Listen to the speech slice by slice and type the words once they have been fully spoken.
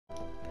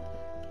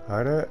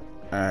Hi there,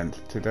 and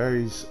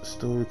today's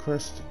story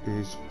quest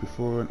is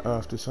Before and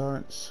After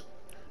Science,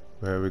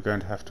 where we're going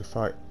to have to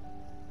fight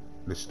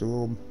the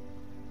storm.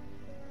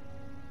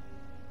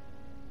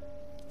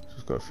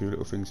 Just got a few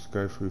little things to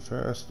go through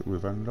first that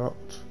we've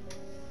unlocked.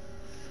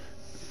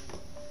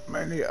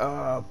 Mainly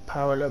our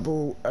power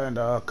level and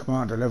our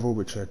commander level,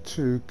 which are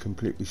two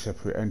completely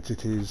separate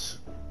entities.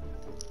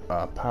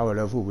 Our power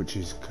level, which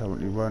is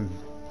currently 1,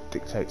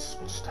 dictates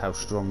just how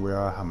strong we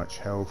are, how much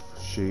health,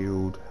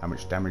 shield, how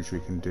much damage we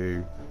can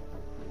do.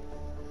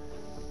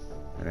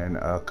 And then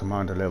our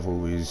commander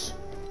level is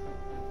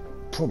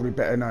probably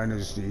better known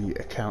as the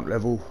account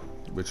level,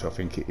 which I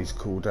think it is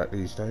called that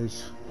these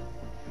days.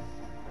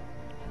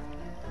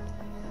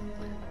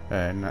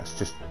 And that's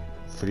just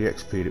for the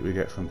XP that we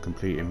get from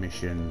completing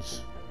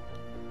missions.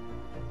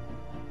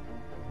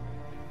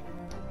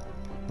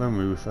 When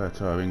we refer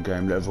to our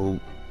in-game level,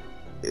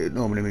 it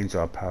normally means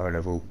our power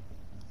level,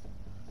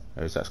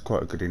 as that's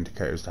quite a good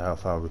indicator as to how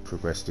far we've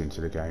progressed into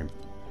the game.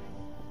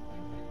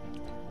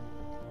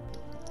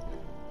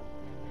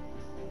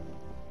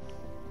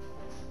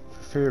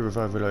 For fear of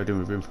overloading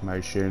with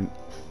information,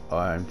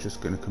 I'm just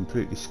going to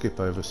completely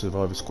skip over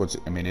survivor squads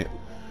at the minute,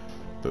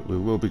 but we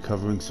will be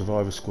covering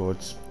survivor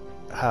squads,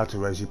 how to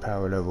raise your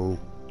power level,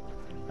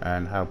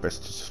 and how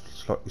best to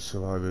slot your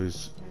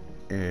survivors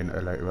in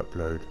a later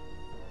upload.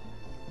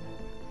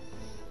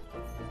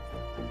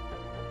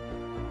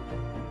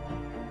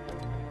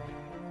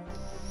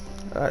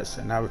 Alright,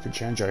 so now we can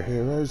change our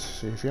heroes.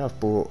 So if you have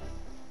bought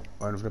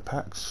one of the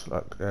packs,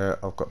 like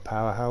I've got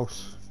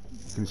Powerhouse,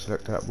 you can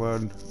select that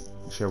one.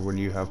 Whichever one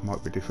you have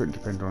might be different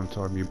depending on the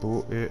time you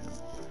bought it.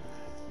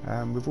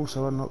 And we've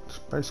also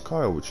unlocked Base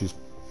Kyle, which is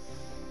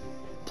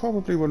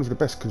probably one of the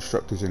best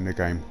constructors in the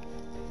game.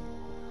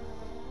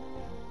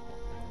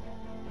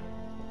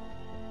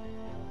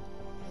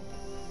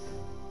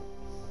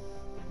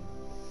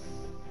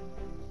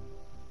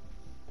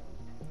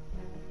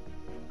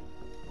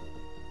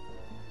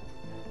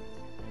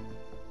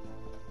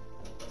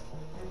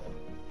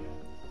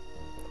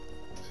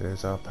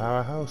 There's our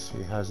Powerhouse.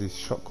 He has his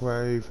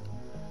Shockwave,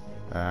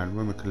 and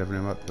when we can level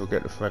him up he'll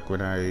get the Frag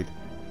Grenade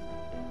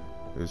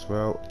as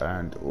well,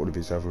 and all of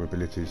his other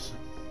abilities.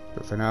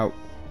 But for now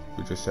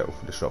we just settle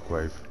for the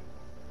Shockwave,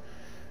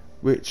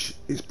 which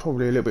is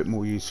probably a little bit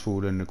more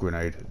useful than the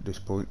Grenade at this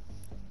point.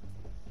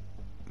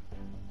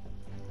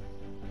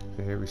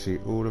 So here we see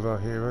all of our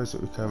heroes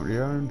that we currently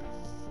own.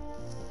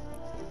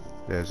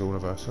 There's all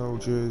of our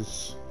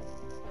soldiers,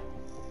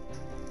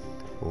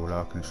 all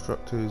our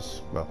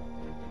constructors, well,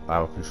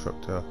 our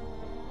constructor.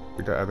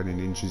 We don't have any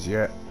ninjas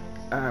yet,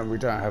 and we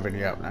don't have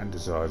any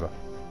outlanders either.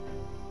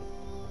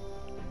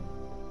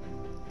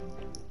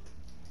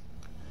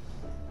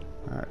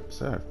 Alright,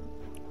 so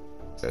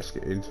let's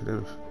get into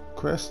the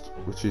quest,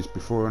 which is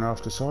Before and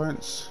After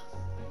Science.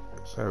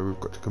 So we've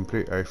got to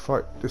complete a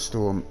Fight the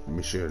Storm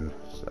mission,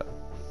 so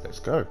let's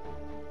go.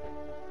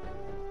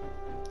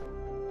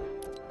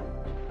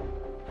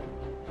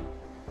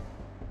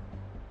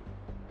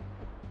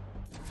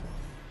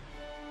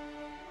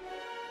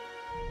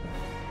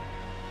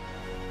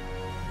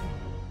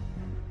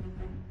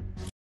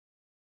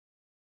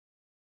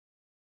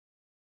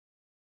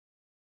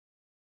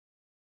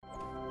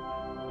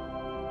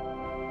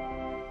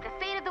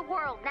 The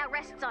world now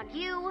rests on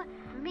you,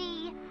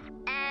 me,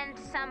 and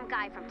some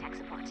guy from tech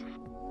support,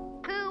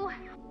 who,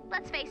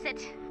 let's face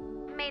it,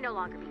 may no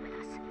longer be with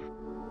us.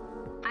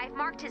 I've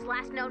marked his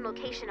last known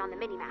location on the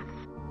minimap.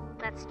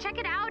 Let's check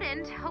it out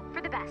and hope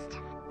for the best.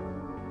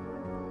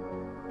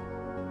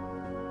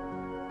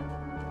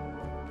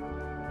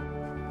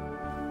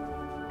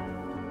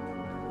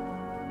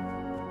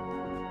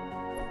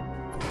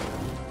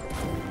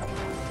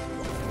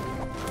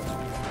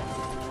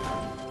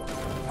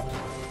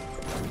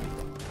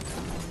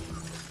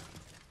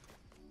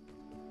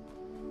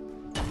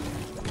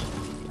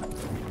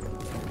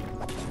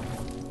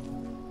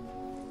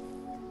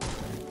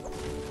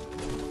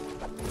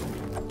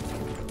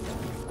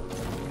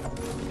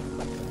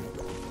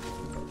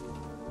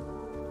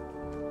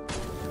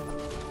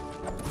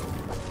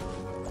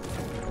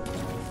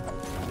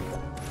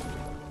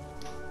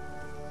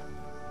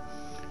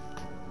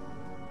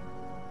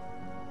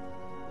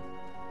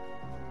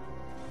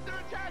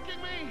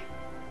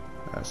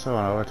 So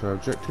on our way to our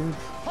objective,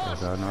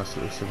 there's our nice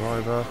little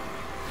survivor.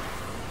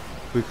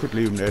 We could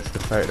leave him there to the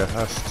fate of the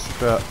husks,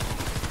 but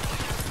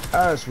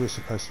as we're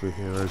supposed to be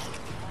heroes,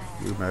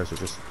 we may as well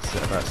just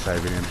set about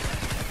saving him.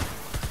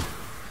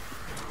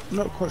 I'm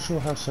not quite sure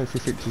how safe he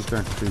thinks he's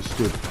going to be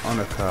stood on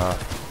a car,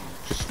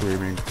 just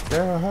screaming,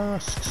 "There are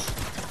husks!"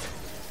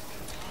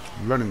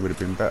 Running would have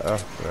been better,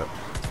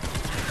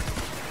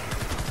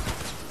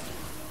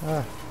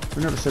 but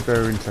we never said they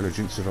were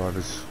intelligent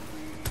survivors.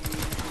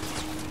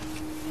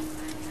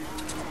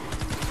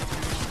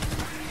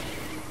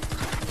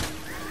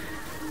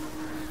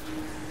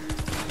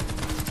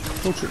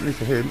 Fortunately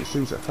for him, it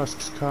seems that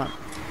husks can't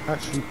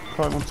actually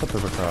climb on top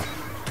of a car.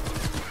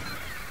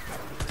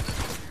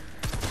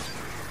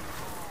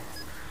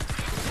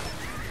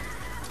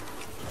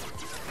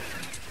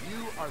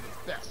 You are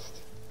the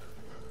best.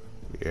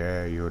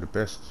 Yeah, you're the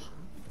best.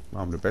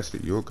 I'm the best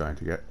that you're going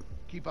to get.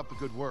 Keep up the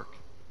good work.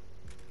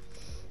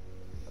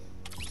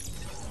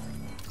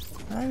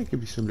 I'll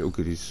give you some little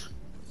goodies.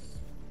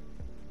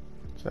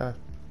 So,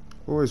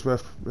 always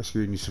worth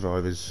rescuing your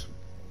survivors.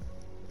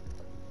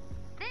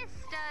 This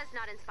does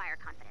not inspire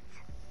confidence.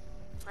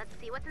 Let's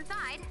see what's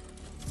inside.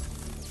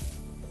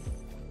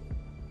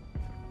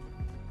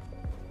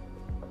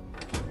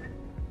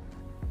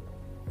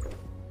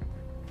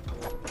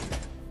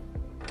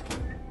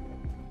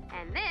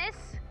 And this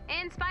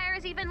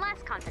inspires even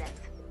less confidence.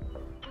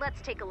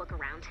 Let's take a look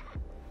around.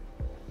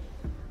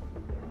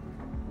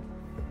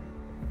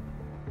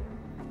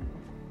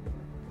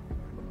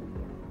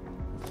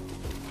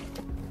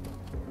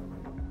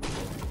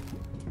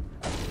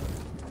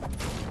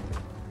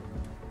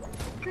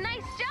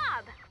 Nice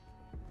job!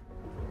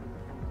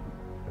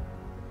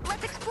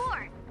 Let's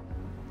explore.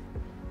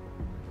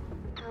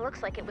 It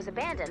looks like it was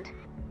abandoned.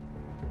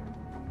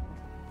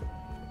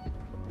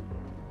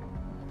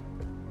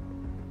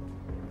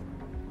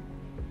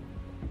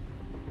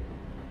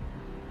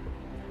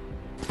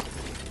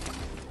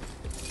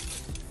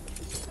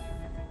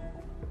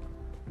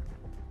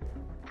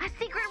 A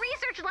secret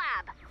research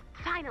lab!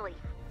 Finally.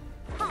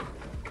 Huh.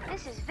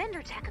 This is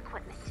vendor tech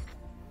equipment.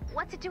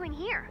 What's it doing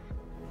here?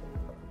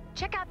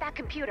 Check out that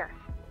computer.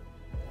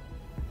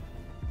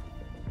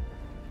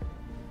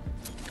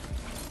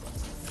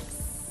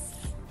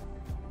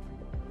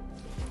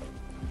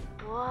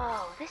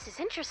 Whoa, this is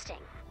interesting.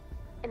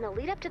 In the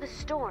lead up to the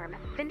storm,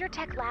 Vendor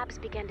Tech Labs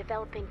began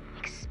developing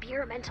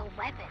experimental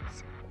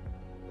weapons.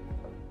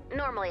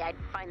 Normally I'd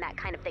find that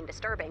kind of thing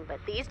disturbing, but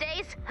these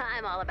days,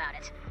 I'm all about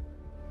it.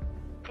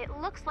 It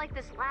looks like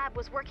this lab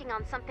was working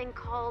on something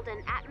called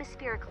an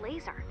atmospheric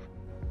laser.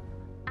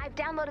 I've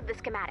downloaded the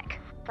schematic.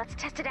 Let's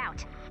test it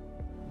out.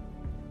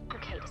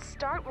 Okay, to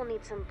start, we'll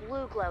need some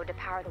blue glow to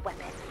power the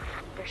weapon.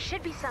 There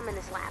should be some in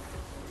this lab.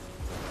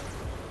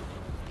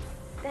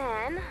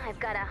 Then, I've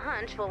got a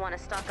hunch we'll want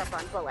to stock up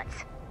on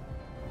bullets.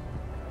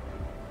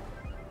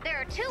 There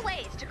are two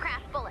ways to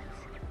craft bullets.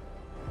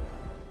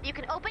 You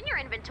can open your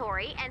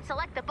inventory and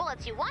select the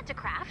bullets you want to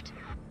craft,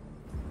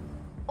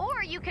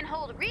 or you can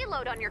hold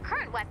reload on your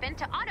current weapon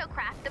to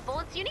auto-craft the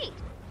bullets you need.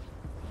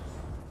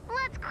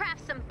 Let's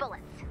craft some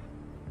bullets.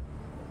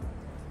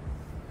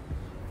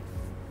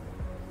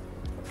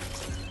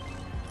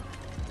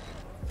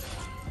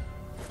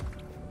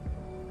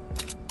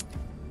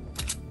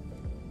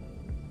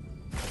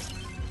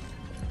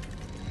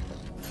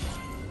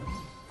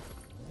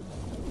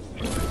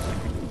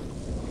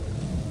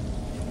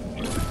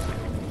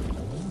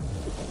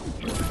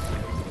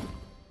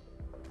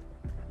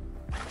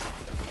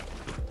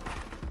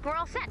 We're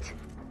all set.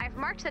 I've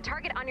marked the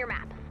target on your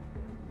map.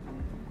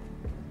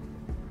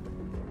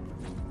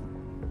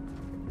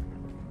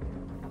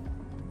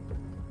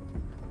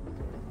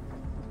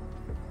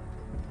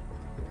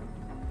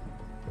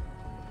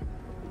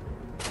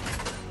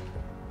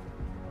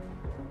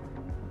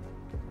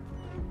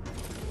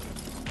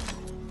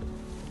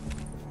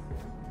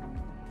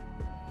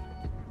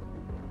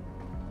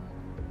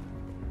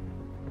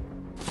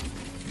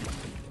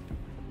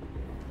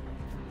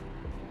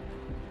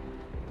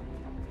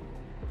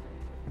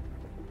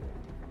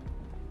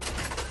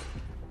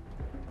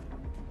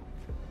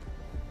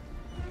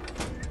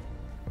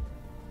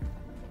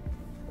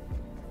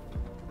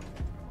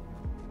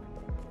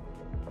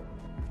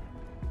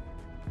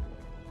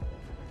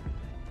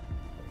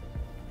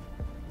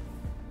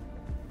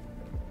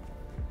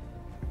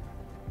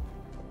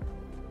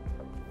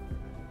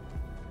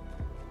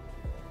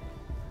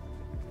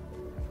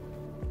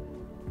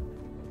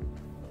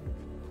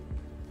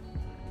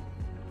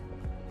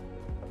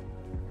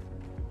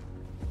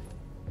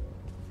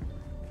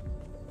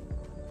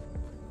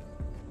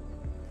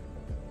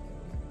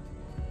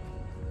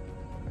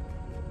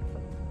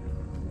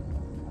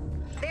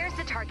 There's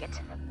the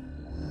target.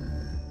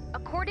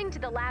 According to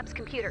the lab's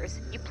computers,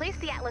 you place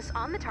the atlas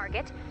on the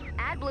target,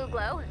 add blue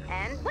glow,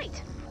 and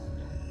wait.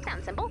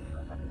 Sounds simple.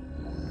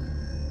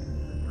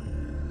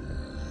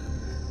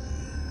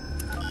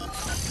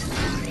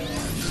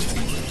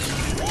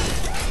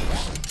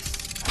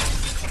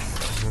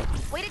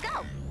 Way to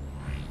go!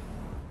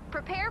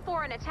 Prepare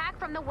for an attack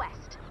from the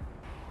west.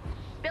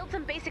 Build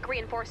some basic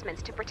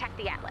reinforcements to protect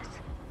the atlas.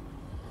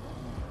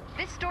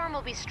 This storm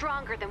will be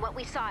stronger than what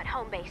we saw at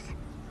home base.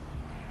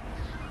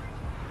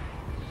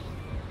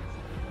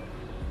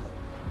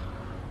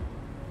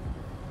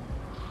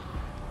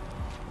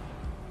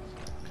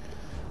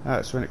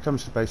 So when it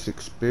comes to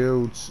basics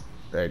builds,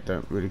 they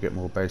don't really get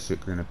more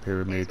basic than a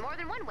pyramid. There's more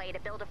than one way to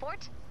build a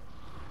fort.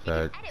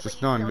 So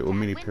just 9 little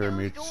mini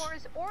pyramids,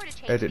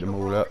 edit them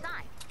all up,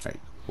 make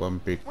one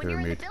big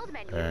pyramid,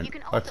 and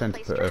I tend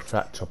to put a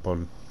flat top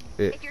on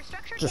it.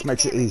 Just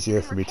makes it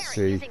easier for me to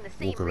see,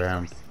 walk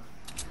around,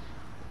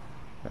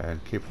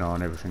 and keep an eye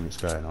on everything that's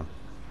going on.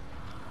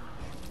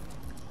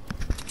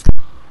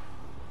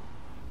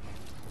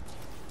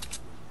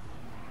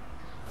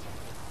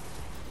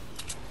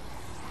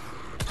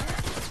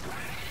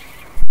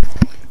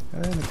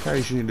 And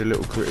occasionally the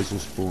little critters will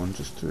spawn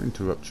just to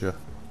interrupt you.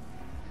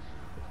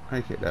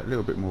 make it that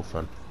little bit more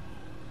fun.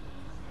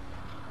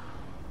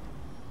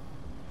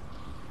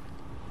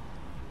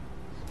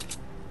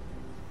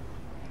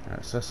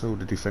 So that's all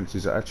the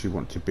defences I actually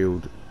want to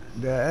build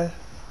there.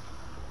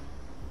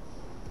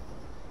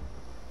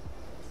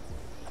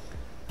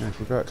 And if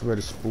we go out to where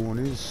the spawn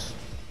is,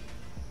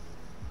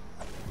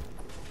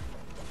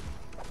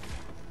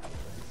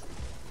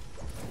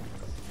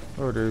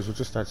 what I'll do is we'll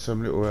just add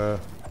some little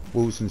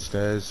walls and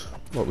stairs,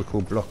 what we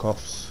call block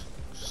offs,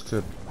 just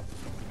to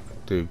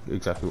do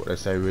exactly what they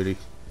say really,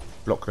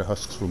 block the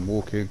husks from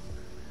walking,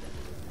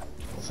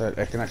 so that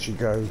they can actually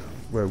go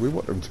where we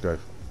want them to go.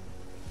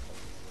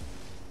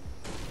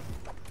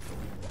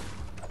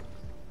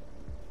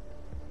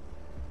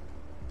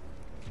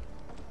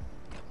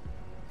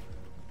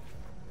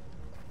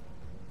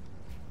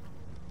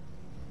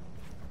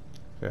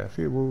 Yeah, a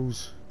few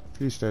walls, a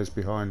few stairs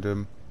behind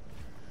them.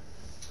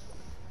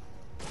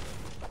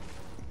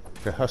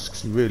 The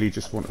husks really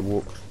just want to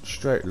walk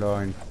straight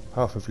line,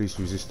 half of least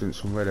resistance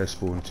from where they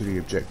spawn to the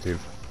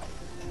objective.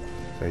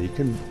 So you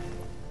can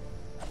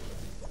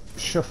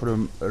shuffle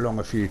them along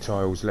a few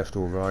tiles left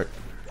or right.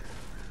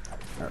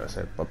 Like I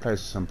said, by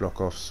placing some block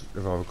offs,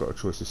 they've either got a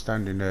choice of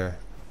standing there,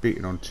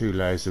 beating on 2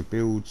 layers of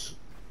builds,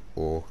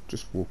 or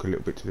just walk a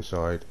little bit to the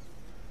side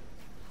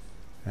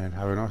and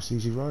have a nice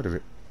easy ride of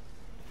it.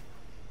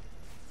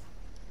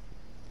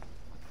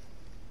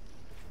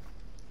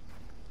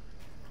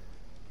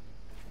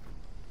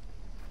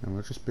 And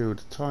we'll just build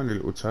a tiny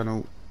little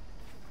tunnel,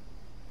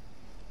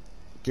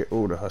 get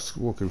all the husks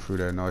walking through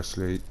there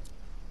nicely,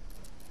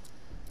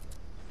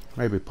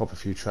 maybe pop a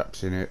few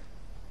traps in it,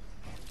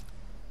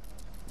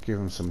 give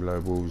them some low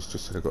walls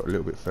just so they've got a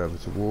little bit further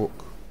to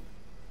walk,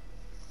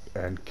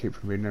 and keep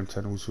them in them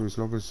tunnels for as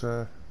long as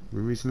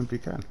we reasonably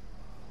can.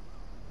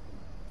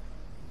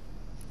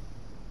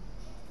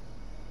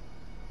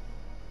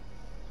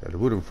 So the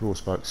wooden floor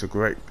spikes are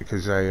great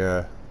because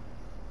they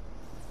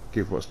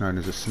give what's known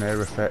as a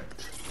snare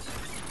effect,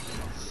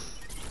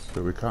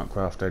 but we can't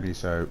craft any,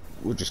 so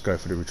we'll just go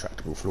for the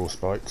retractable floor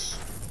spikes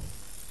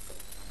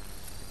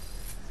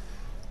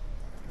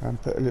and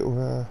put a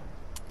little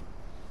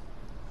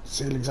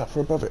ceilings up for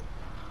above it.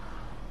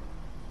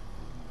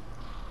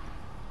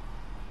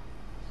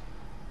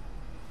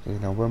 So, you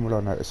know, when will I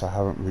notice I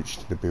haven't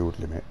reached the build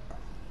limit?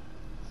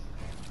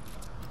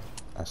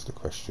 That's the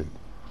question.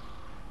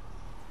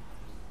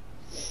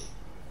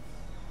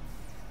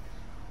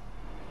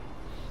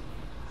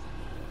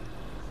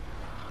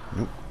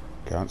 Nope,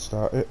 can't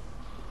start it.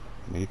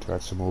 Need to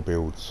add some more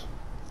builds.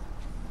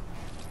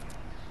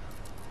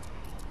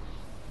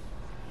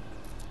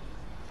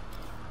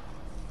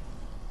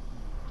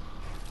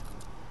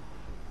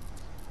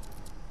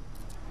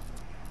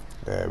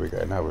 There we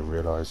go, now we've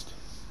realised.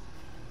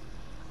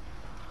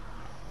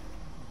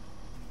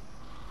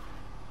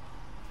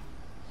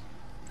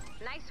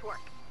 Nice work.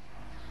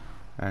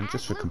 And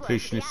just for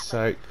completionist's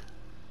sake,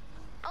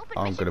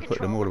 I'm going to put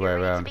them all the way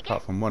around,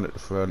 apart from one at the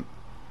front.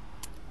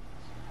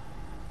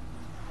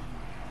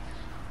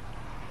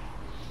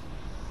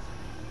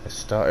 Let's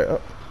start it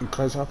up and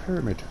close our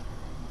pyramid.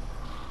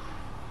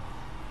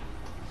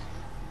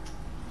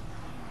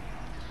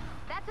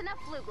 That's enough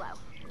blue glow.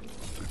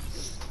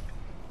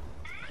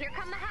 Here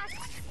come the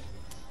husks.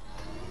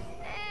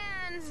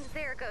 And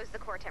there goes the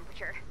core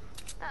temperature.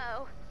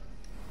 Oh.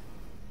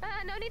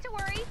 No need to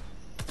worry.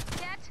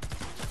 Yet.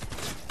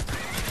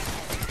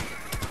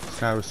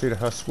 So now we see the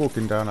husks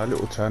walking down our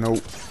little tunnel.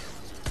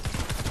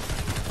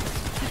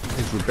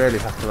 Because we barely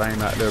have to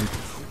aim at them.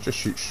 Just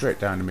shoot straight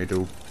down the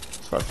middle.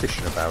 It's like fish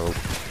in a barrel.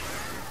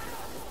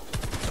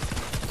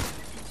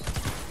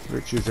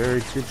 Which is a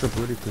very good job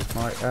really, because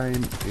my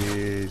aim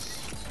is,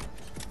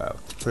 well,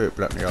 to put it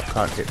bluntly, I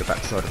can't hit the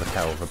backside of a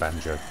cow with a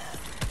banjo.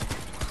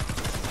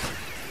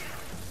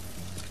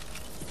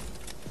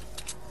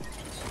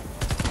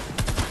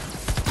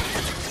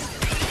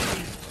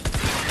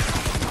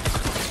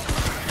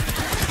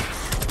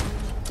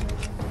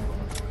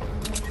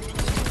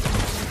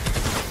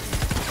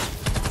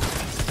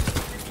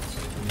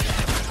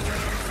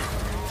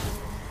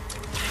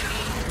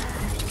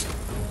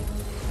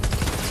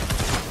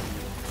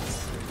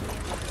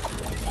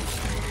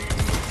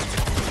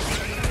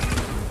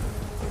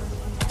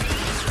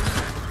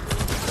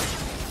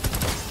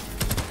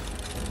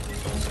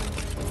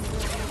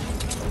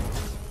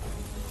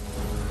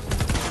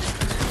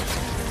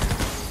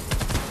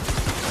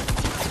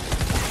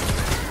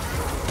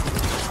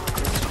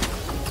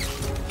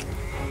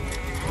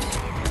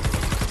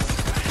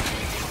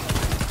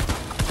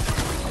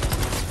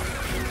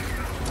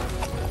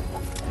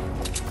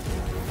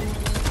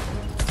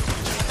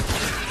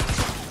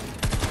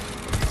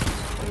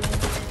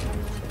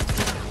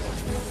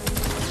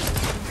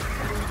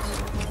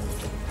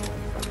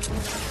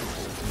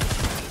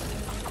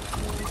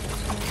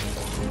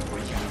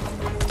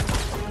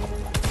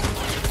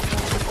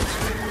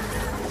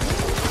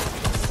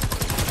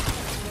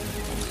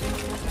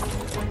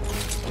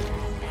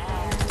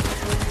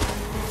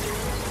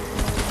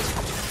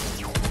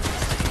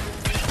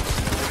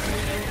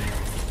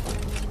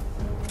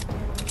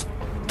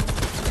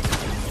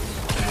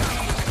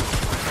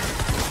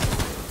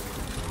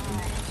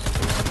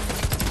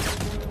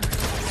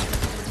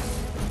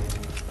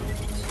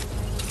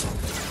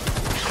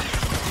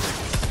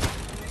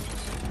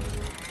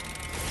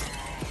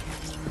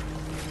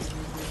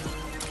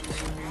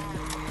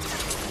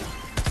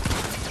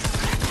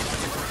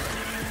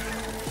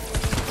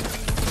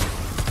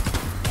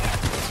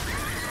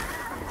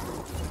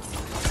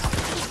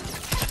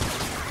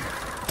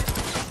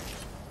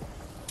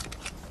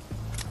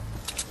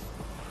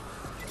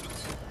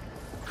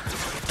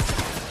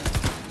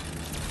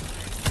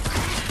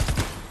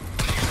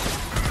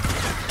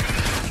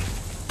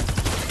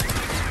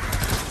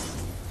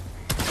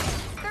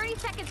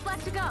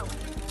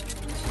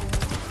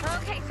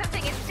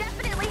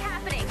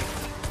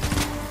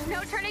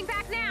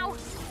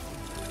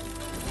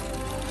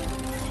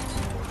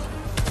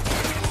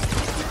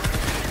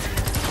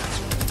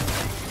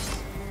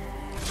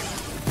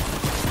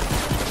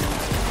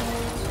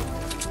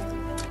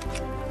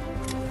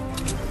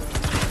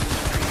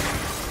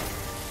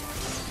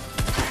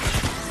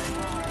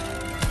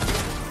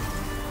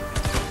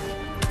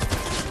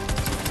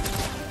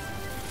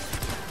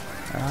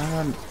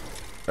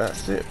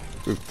 that's it.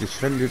 We've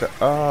descended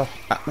our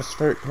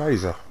atmospheric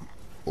laser.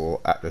 Or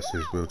Atlas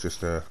as we'll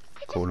just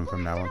call him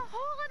from now on. A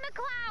hole in the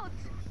clouds.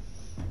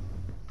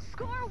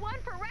 Score 1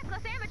 for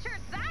reckless amateur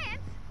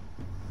science.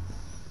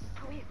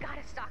 We've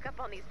got to stock up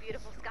on these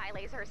beautiful sky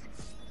lasers.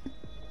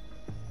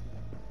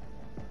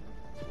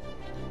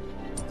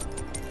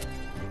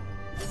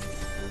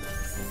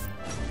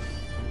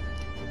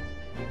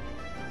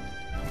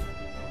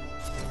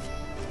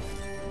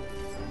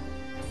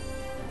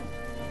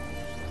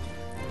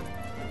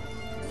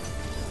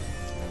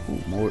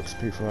 Ooh, more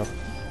XP for our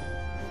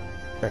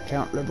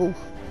account level.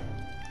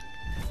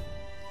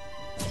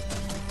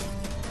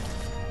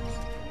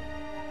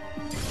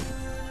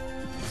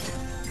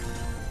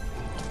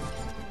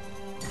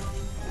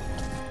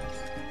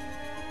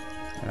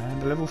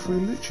 And a level 3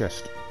 loot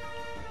chest.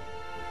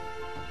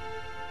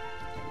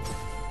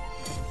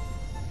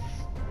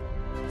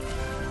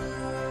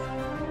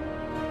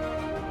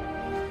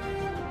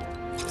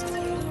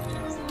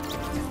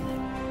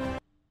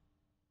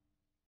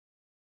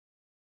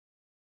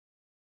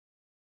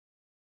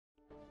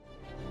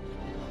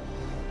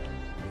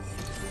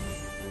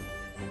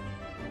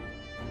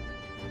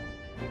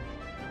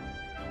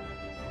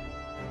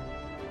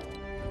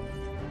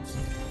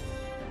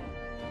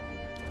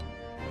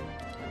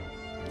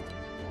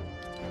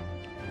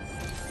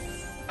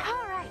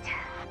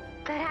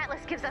 That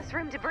Atlas gives us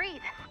room to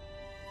breathe.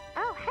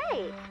 Oh,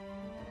 hey!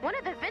 One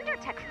of the vendor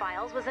tech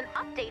files was an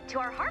update to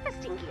our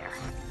harvesting gear.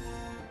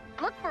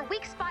 Look for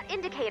weak spot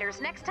indicators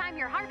next time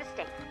you're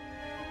harvesting.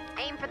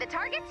 Aim for the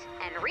target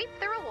and reap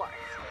the rewards.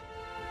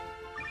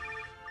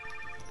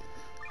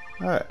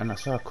 Alright, and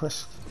that's our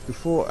quest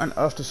before and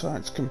after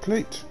science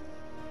complete.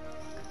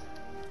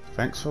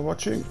 Thanks for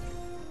watching,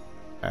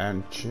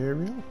 and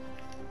cheerio.